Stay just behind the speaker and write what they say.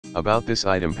About this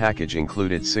item package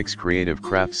included 6 creative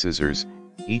craft scissors.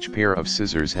 Each pair of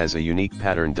scissors has a unique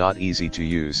pattern. Easy to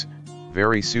use,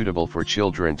 very suitable for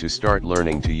children to start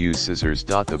learning to use scissors.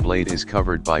 The blade is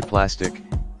covered by plastic.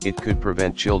 It could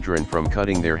prevent children from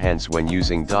cutting their hands when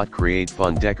using. Create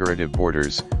fun decorative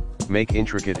borders. Make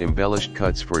intricate embellished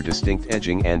cuts for distinct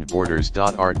edging and borders.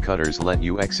 Art cutters let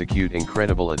you execute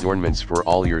incredible adornments for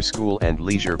all your school and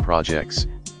leisure projects.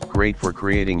 Great for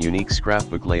creating unique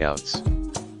scrapbook layouts,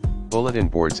 bulletin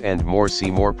boards and more. See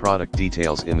more product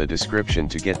details in the description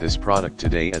to get this product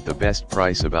today at the best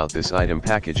price. About this item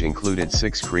package included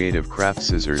 6 creative craft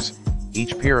scissors.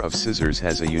 Each pair of scissors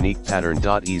has a unique pattern.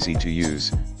 Easy to use,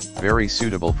 very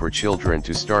suitable for children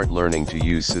to start learning to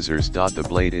use scissors. The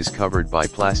blade is covered by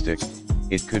plastic.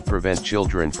 It could prevent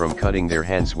children from cutting their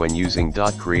hands when using.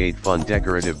 Create fun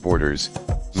decorative borders.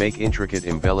 Make intricate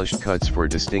embellished cuts for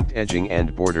distinct edging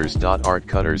and borders. Art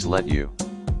cutters let you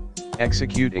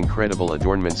execute incredible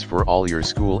adornments for all your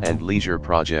school and leisure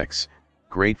projects.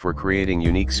 Great for creating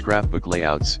unique scrapbook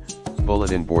layouts,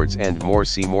 bulletin boards and more.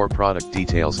 See more product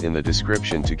details in the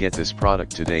description to get this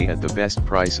product today at the best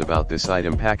price. About this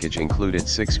item package included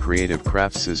 6 creative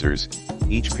craft scissors.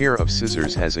 Each pair of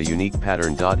scissors has a unique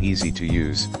pattern. Easy to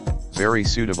use, very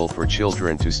suitable for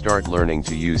children to start learning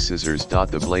to use scissors.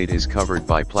 The blade is covered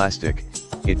by plastic.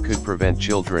 It could prevent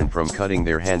children from cutting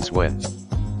their hands when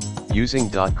using.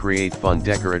 Create fun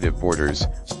decorative borders.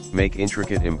 Make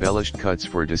intricate embellished cuts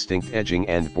for distinct edging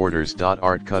and borders.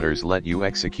 Art cutters let you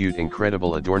execute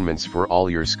incredible adornments for all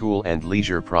your school and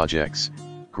leisure projects.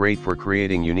 Great for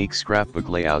creating unique scrapbook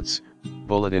layouts,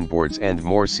 bulletin boards and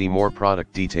more. See more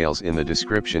product details in the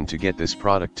description to get this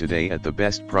product today at the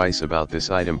best price. About this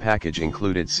item package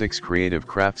included 6 creative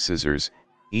craft scissors.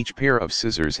 Each pair of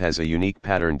scissors has a unique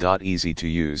pattern. Easy to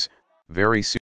use, very